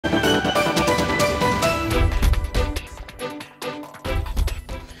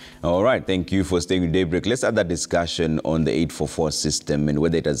All right, thank you for staying with Daybreak. Let's have that discussion on the 844 system and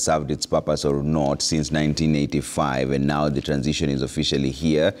whether it has served its purpose or not since 1985, and now the transition is officially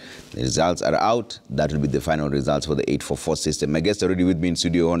here. The results are out. That will be the final results for the 844 system. My guest already with me in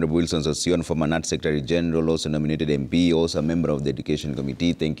studio, Honorable Wilson Sosion, former NAT Secretary General, also nominated MP, also a member of the Education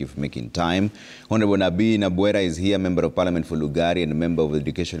Committee. Thank you for making time. Honorable Nabi Nabwera is here, Member of Parliament for Lugari and a member of the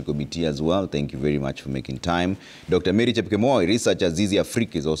Education Committee as well. Thank you very much for making time. Dr. Mary Chepkemoi, researcher Zizi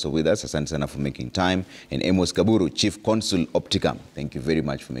Afrique, is also with us. Asante sana for making time. And Amos Kaburu, Chief Consul Opticam. Thank you very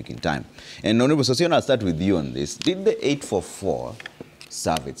much for making time. And Honorable Sosion, I'll start with you on this. Did the 844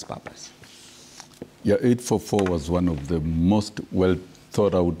 serve its purpose? Yeah, 844 was one of the most well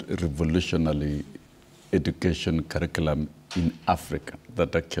thought out revolutionary education curriculum in Africa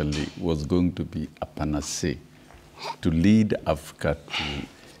that actually was going to be a panacea to lead Africa to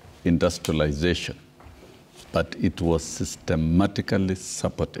industrialization. But it was systematically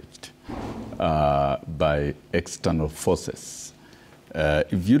sabotaged by external forces.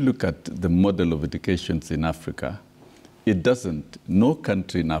 If you look at the model of education in Africa, no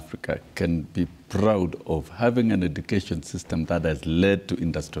country in Africa can be proud of having an education system that has led to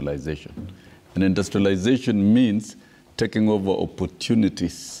industrialization. And industrialization means taking over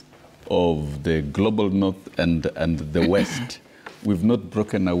opportunities of the global north and the west. We've not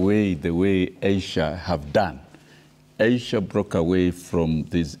broken away the way Asia have done. Asia broke away from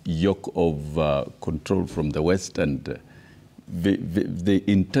this yoke of control from the West, and they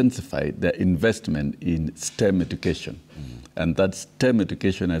intensified their investment in STEM education. And that STEM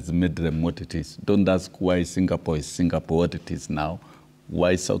education has made them what it is. Don't ask why Singapore is Singapore what it is now,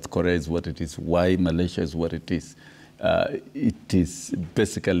 why South Korea is what it is, why Malaysia is what it is. It is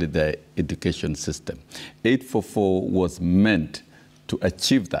basically the education system. 844 was meant to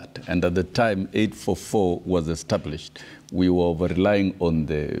achieve that. And at the time 844 was established, we were relying on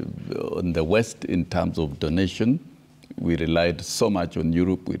the West in terms of donation. We relied so much on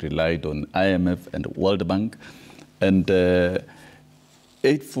Europe, we relied on IMF and World Bank. And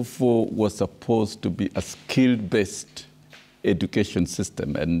 844 was supposed to be a skill-based education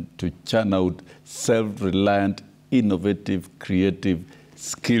system and to churn out self-reliant, innovative, creative,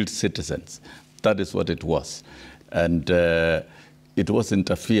 skilled citizens. That is what it was. And it was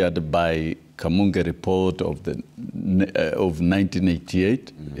interfered by Kamunge report of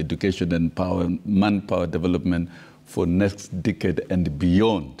 1988, Education and Manpower Development for next decade and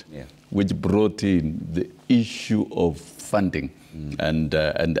beyond, which brought in the issue of funding and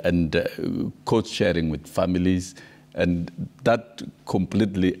cost sharing with families, and that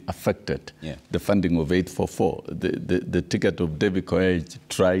completely affected the funding of 844. The ticket of David Koech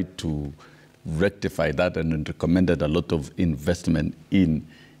tried to rectify that and recommended a lot of investment in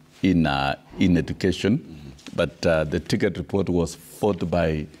education, but the ticket report was fought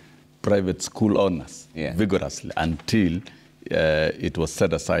by private school owners vigorously until it was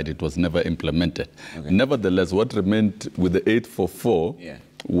set aside. It was never implemented. Nevertheless, what remained with the 844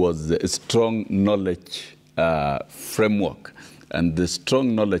 was a strong knowledge framework. And the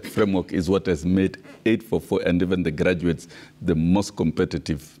strong knowledge framework is what has made 844 and even the graduates the most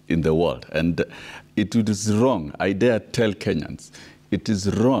competitive in the world. And it is wrong, I dare tell Kenyans, it is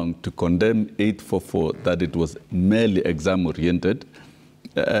wrong to condemn 844 that it was merely exam-oriented.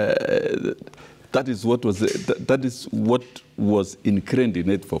 That is what was ingrained in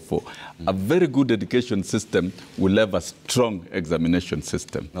 844. A very good education system will have a strong examination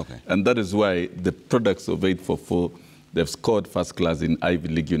system. And that is why the products of 844, they've scored first class in Ivy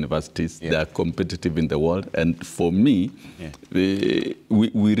League universities. They are competitive in the world. And for me, we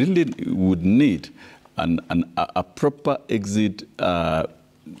really would need a proper exit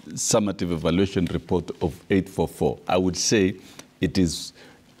summative evaluation report of 844. I would say it is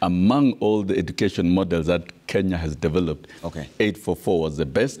among all the education models that Kenya has developed, 844 was the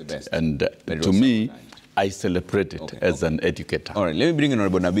best. And to me, I celebrate it as an educator. All right, let me bring in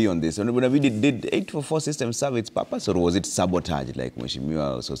Honorable Nabi on this. Honorable Nabi, did 844 system serve its purpose, or was it sabotage, like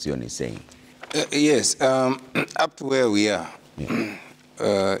Mheshimiwa Sosion is saying? Yes, up to where we are,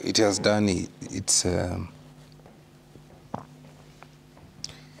 it has done its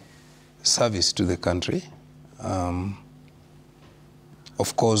service to the country.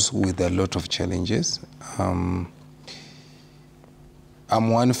 Of course, with a lot of challenges. I'm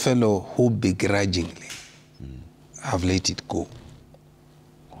one fellow who begrudgingly have let it go.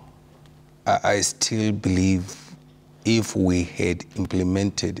 I still believe if we had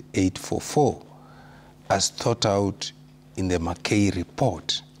implemented 844 as thought out in the McKay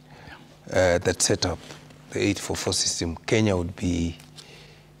report that set up the 844 system, Kenya would be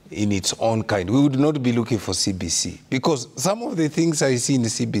in its own kind. We would not be looking for CBC, because some of the things I see in the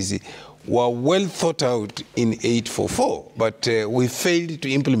CBC were well thought out in 844, but we failed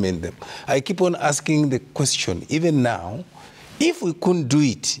to implement them. I keep on asking the question, even now, if we couldn't do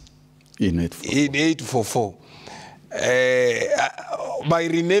it in 844, by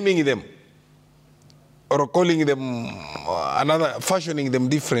renaming them or calling them fashioning them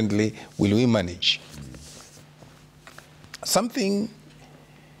differently, will we manage? Something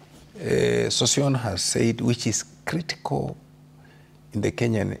Sosion has said, which is critical in the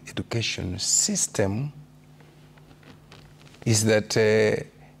Kenyan education system, is that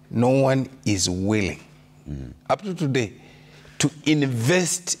no one is willing, up to today, to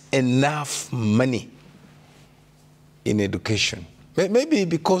invest enough money in education. Maybe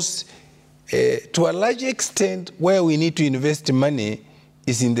because to a large extent, where we need to invest money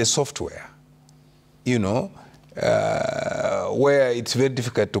is in the software, you know, where it's very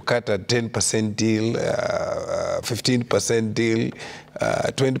difficult to cut a 10% deal, 15% deal,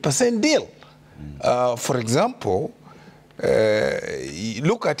 20% deal. For example,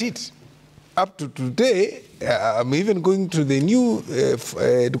 look at it. Up to today, I'm even going to the new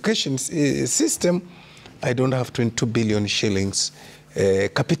education system, I don't have 22 billion shillings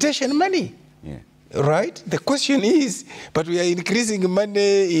capitation money. Yeah. Right? The question is, but we are increasing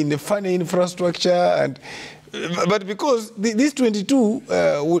money in the funny infrastructure, and but because these 22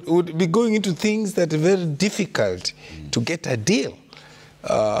 would be going into things that are very difficult to get a deal.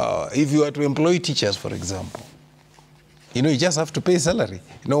 If you are to employ teachers, for example, you know, you just have to pay salary.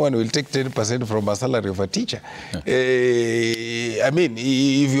 No one will take 10% from a salary of a teacher. Yeah. I mean,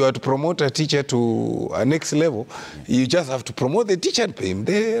 if you are to promote a teacher to a next level, you just have to promote the teacher and pay him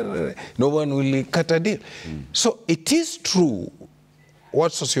there. No one will cut a deal. So it is true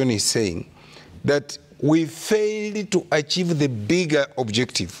what Sosion is saying, that we failed to achieve the bigger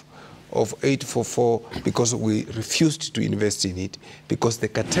objective of 844 because we refused to invest in it, because the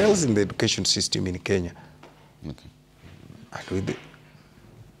cartels in the education system in Kenya and we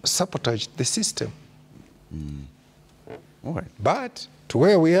sabotaged the system. All right. But to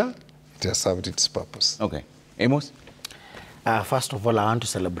where we are, it has served its purpose. Okay. Amos? First of all, I want to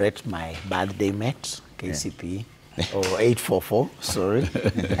celebrate my birthday mate, KCPE, or 844, sorry.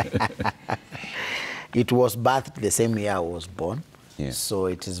 It was birthed the same year I was born, so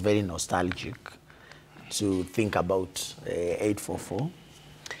it is very nostalgic to think about 844.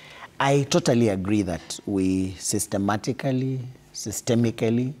 I totally agree that we systemically,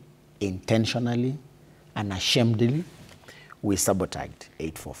 intentionally, and unashamedly, we sabotaged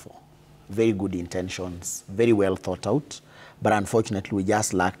 844. Very good intentions, very well thought out, but unfortunately we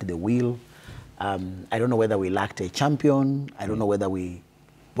just lacked the will. I don't know whether we lacked a champion. I don't know whether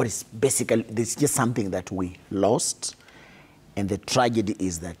what is basically, it's just something that we lost, and the tragedy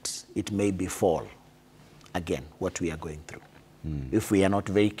is that it may befall again what we are going through. If we are not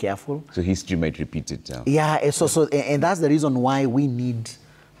very careful. So history might repeat itself. Yeah, and that's the reason why we need,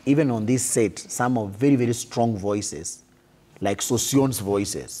 even on this set, some of very, very strong voices, like Sosion's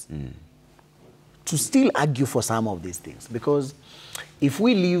voices, to still argue for some of these things. Because if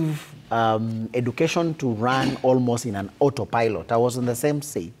we leave education to run almost in an autopilot, I was on the same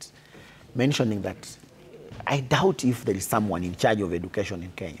set mentioning that I doubt if there is someone in charge of education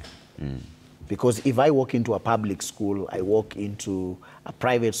in Kenya. Because if I walk into a public school, I walk into a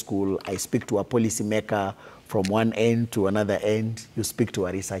private school, I speak to a policymaker from one end to another end, you speak to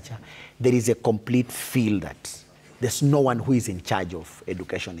a researcher, there is a complete feel that there's no one who is in charge of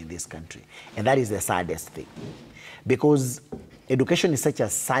education in this country. And that is the saddest thing. Because education is such a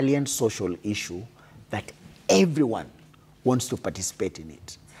salient social issue that everyone wants to participate in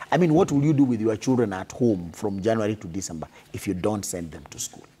it. I mean, what will you do with your children at home from January to December if you don't send them to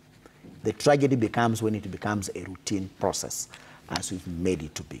school? The tragedy becomes when it becomes a routine process, as we've made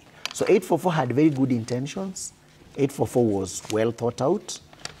it to be. So 844 had very good intentions. 844 was well thought out.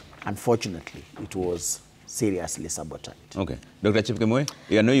 Unfortunately, it was seriously sabotaged. Okay. Dr. Chepkemoi,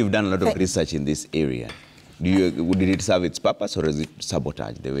 I know you've done a lot of research in this area. Did it serve its purpose, or is it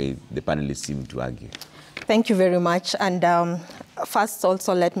sabotage, the way the panelists seem to argue? Thank you very much. And first,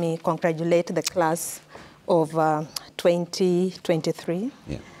 also, let me congratulate the class of 2023.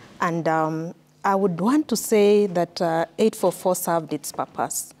 Yeah. And I would want to say that 844 served its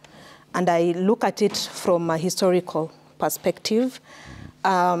purpose. And I look at it from a historical perspective.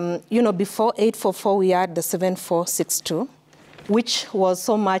 You know, before 844, we had the 7462, which was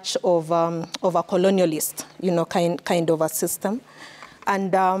so much of a colonialist, you know, kind of a system.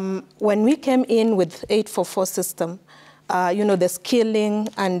 And when we came in with 844 system, you know, the skilling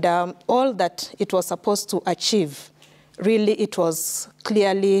and all that it was supposed to achieve really it was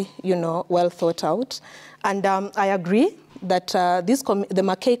clearly, well thought out. And I agree that the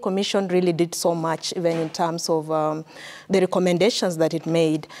Mackay Commission really did so much, even in terms of the recommendations that it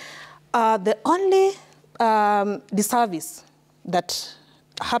made. The only disservice that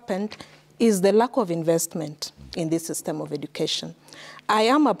happened is the lack of investment in this system of education. I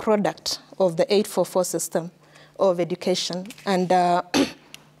am a product of the 844 system of education, and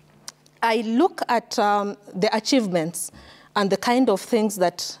I look at the achievements and the kind of things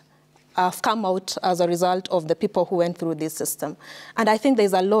that have come out as a result of the people who went through this system. And I think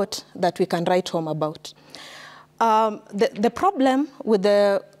there's a lot that we can write home about. The problem with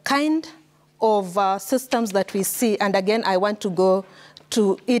the kind of systems that we see, and again, I want to go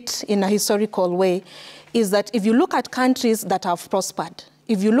to it in a historical way, is that if you look at countries that have prospered,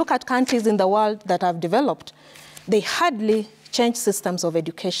 if you look at countries in the world that have developed, they hardly change systems of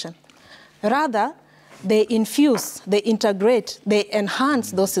education. Rather, they infuse, they integrate, they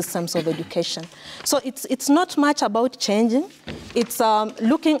enhance those systems of education. So it's not much about changing. It's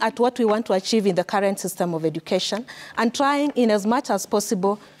looking at what we want to achieve in the current system of education and trying in as much as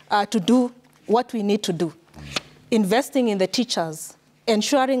possible to do what we need to do. Investing in the teachers,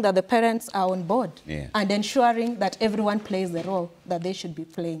 ensuring that the parents are on board, and ensuring that everyone plays the role that they should be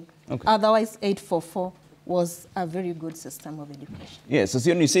playing. Okay. Otherwise, 844 was a very good system of education. Yes, so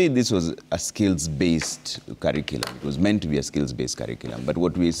Sion, you say this was a skills-based curriculum. It was meant to be a skills-based curriculum. But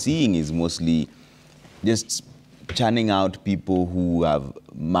what we're seeing is mostly just churning out people who are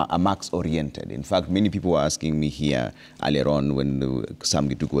marks-oriented. In fact, many people were asking me here earlier on when Sam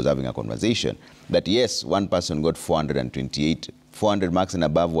Gituku was having a conversation that, yes, one person got 400 marks and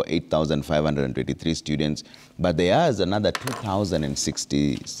above were 8,523 students, but there is another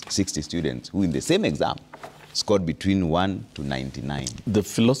 2,060 students who in the same exam scored between 1 to 99. The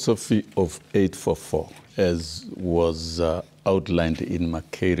philosophy of 844, as was outlined in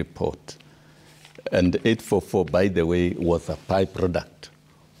Mackay report, and 844, by the way, was a byproduct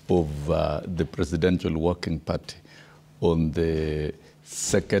of the Presidential Working Party on the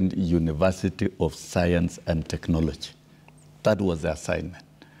second University of Science and Technology. That was the assignment.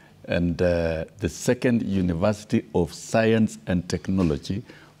 And the second University of Science and Technology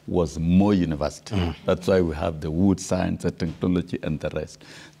was Moi University. That's why we have the Wood Science and Technology and the rest.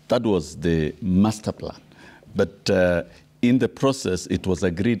 That was the master plan. But in the process, it was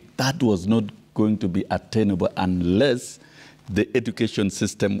agreed that was not going to be attainable unless the education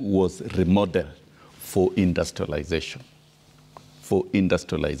system was remodeled for industrialization.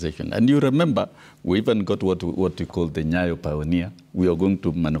 And you remember, we even got what we call the Nyayo Pioneer. We are going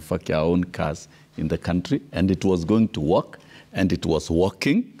to manufacture our own cars in the country, and it was going to work, and it was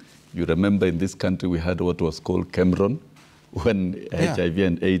working. You remember in this country we had what was called Cameron when HIV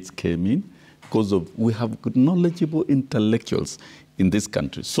and AIDS came in, because we have good knowledgeable intellectuals in this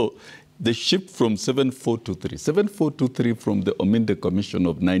country. So the shift from 7423 from the Ominde Commission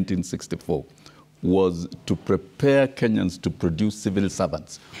of 1964 was to prepare Kenyans to produce civil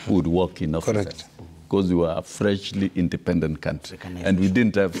servants who would work in offices. Correct. Because we were a freshly independent country, and we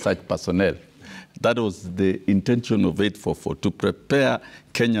didn't have such personnel. That was the intention of 844, to prepare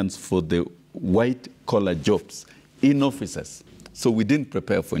Kenyans for the white-collar jobs in offices. So we didn't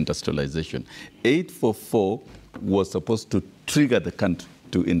prepare for industrialization. 844 was supposed to trigger the country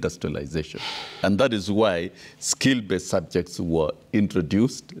to industrialization. And that is why skill-based subjects were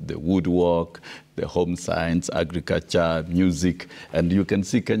introduced, the woodwork, the home science, agriculture, music. And you can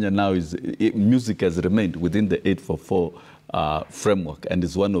see Kenya now, music has remained within the 844 framework and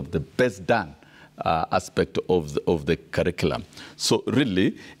is one of the best done aspect of the curriculum. So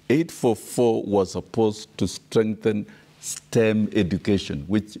really, 844 was supposed to strengthen STEM education,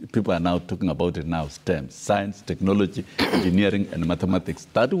 which people are now talking about it now, STEM, science, technology, engineering, and mathematics.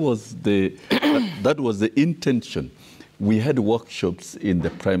 That was the intention. We had workshops in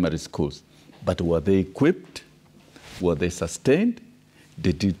the primary schools, but were they equipped? Were they sustained?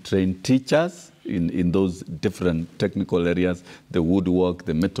 Did you train teachers in those different technical areas, the woodwork,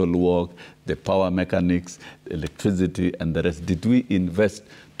 the metalwork, the power mechanics, the electricity, and the rest? Did we invest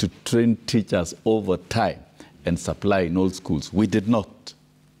to train teachers over time and supply in all schools? We did not.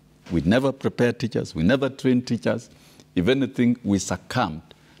 We never prepared teachers. We never trained teachers. If anything, we succumbed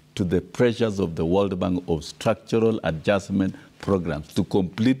to the pressures of the World Bank of structural adjustment programs to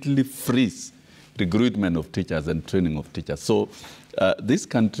completely freeze recruitment of teachers and training of teachers. So this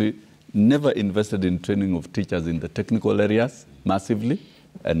country never invested in training of teachers in the technical areas massively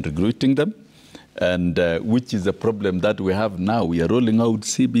and recruiting them, and which is a problem that we have now. We are rolling out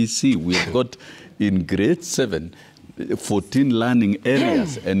CBC. We have got in grade 7, 14 learning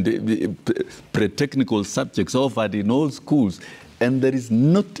areas and pre-technical subjects offered in all schools. And there is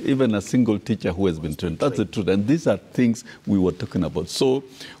not even a single teacher who has been trained. That's the truth. And these are things we were talking about. So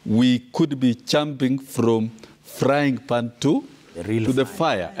we could be jumping from frying pan to the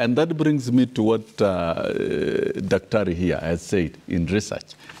fire. And that brings me to what Dr. here has said in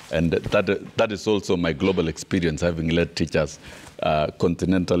research. And that is also my global experience, having led teachers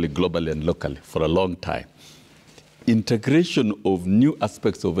continentally, globally, and locally for a long time. Integration of new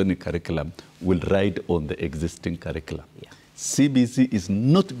aspects of any curriculum will ride on the existing curriculum. Yeah. CBC is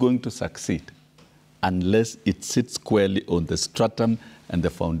not going to succeed unless it sits squarely on the stratum and the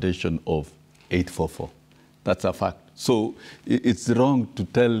foundation of 844. That's a fact. So it's wrong to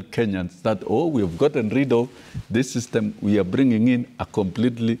tell Kenyans that, oh, we've gotten rid of this system, we are bringing in a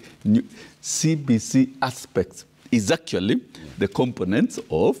completely new CBC aspects is actually the components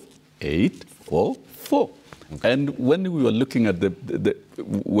of 844. Okay. And when we were looking at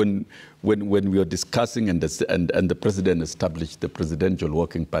when we were discussing and the president established the Presidential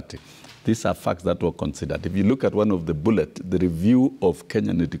Working Party, these are facts that were considered. If you look at one of the bullets, the review of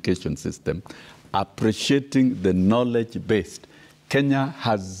Kenyan education system, appreciating the knowledge-based, Kenya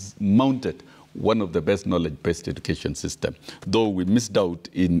has mounted one of the best knowledge-based education system, though we missed out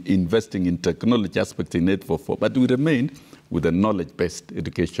in investing in technology aspects in 844, but we remained with a knowledge-based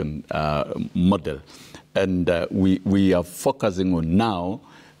education model. And we are focusing on now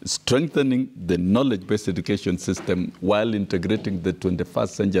strengthening the knowledge-based education system while integrating the 21st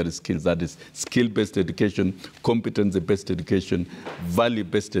century skills, that is skill-based education, competency-based education,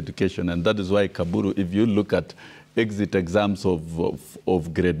 value-based education. And that is why, Kaburu, if you look at exit exams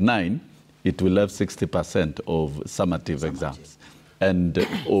of grade 9, it will have 60% of summative exams. And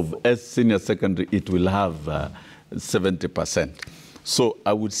of senior secondary, it will have 70%. So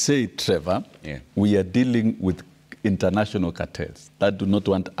I would say, Trevor, we are dealing with international cartels that do not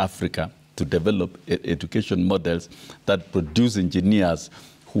want Africa to develop education models that produce engineers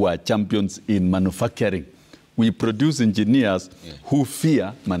who are champions in manufacturing. We produce engineers who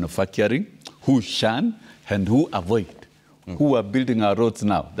fear manufacturing, who shun, and who avoid. Who are building our roads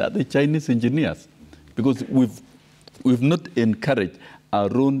now? They are the Chinese engineers, because we've not encouraged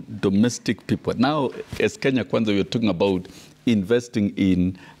our own domestic people. Now, as Kenya Kwanza, we are talking about investing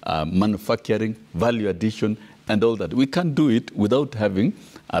in manufacturing, value addition, and all that. We can't do it without having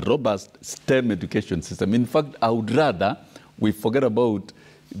a robust STEM education system. In fact, I would rather we forget about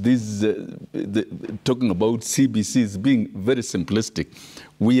this, talking about CBCs being very simplistic.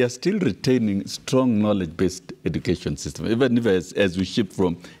 We are still retaining strong knowledge-based education system, even if as we shift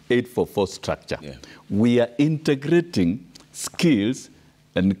from 844 structure. Yeah. We are integrating skills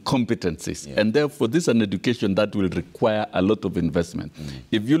and competencies. Yeah. And therefore, this is an education that will require a lot of investment.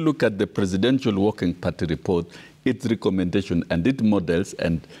 If you look at the Presidential Working Party report, its recommendation and its models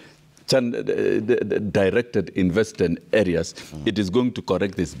and directed investment areas, it is going to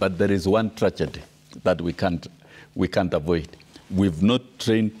correct this. But there is one tragedy that we can't avoid. We've not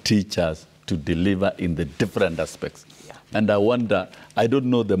trained teachers to deliver in the different aspects. Yeah. And I wonder, I don't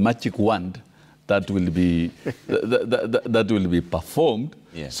know the magic wand that will be that will be performed,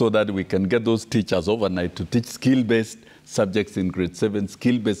 so that we can get those teachers overnight to teach skill-based subjects in grade 7,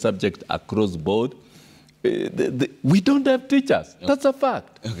 skill-based subjects across board. We don't have teachers. Okay. That's a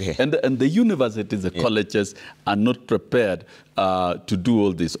fact. Okay. And the universities, the colleges are not prepared to do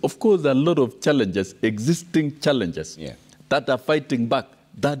all this. Of course, there are a lot of challenges, existing challenges, that are fighting back,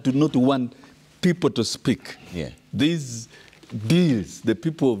 that do not want people to speak. These deals, the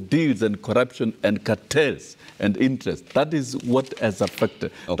people of deals and corruption and cartels and interest, that is what has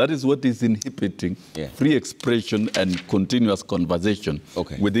affected. That is what is inhibiting free expression and continuous conversation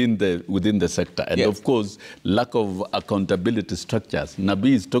within the sector. And of course, lack of accountability structures.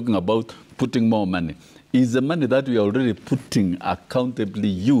 Nabi is talking about putting more money. Is the money that we are already putting accountably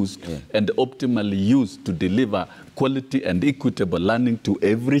used and optimally used to deliver quality and equitable learning to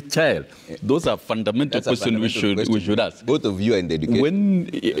every child? Those are fundamental questions we should ask. Both of you are in the education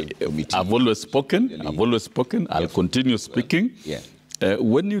committee. I've always spoken. I'll continue speaking.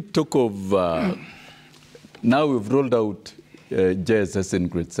 When you talk of, now we've rolled out JSS in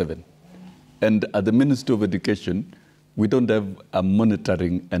grade 7. And at the Ministry of Education, we don't have a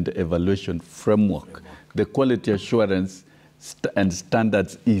monitoring and evaluation framework. The quality assurance and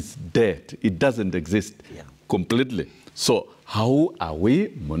standards is dead. It doesn't exist completely. So how are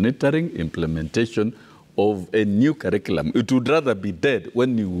we monitoring implementation of a new curriculum? It would rather be dead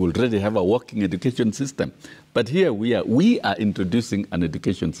when you already have a working education system. But here we are introducing an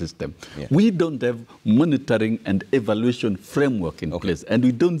education system. We don't have monitoring and evaluation framework in place, and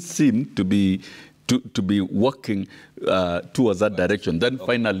we don't seem to be to be working towards that direction. Then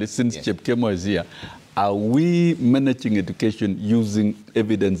finally, since Chepkemo is here, are we managing education using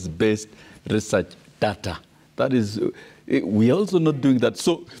evidence-based research data? That is, we are also not doing that.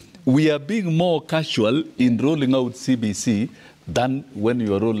 So we are being more casual in rolling out CBC than when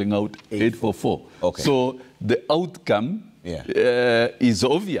you are rolling out 844. Okay. So the outcome is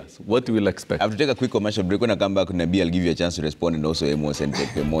obvious, what we'll expect. I have to take a quick commercial break. When I come back, Nabi, I'll give you a chance to respond, and also Amos and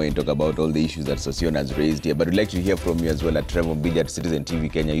Chepkemo and talk about all the issues that Sosion has raised here. But we'd like to hear from you as well at Trevor Media, at Citizen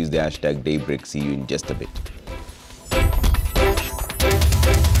TV Kenya. Use the hashtag Daybreak. See you in just a bit.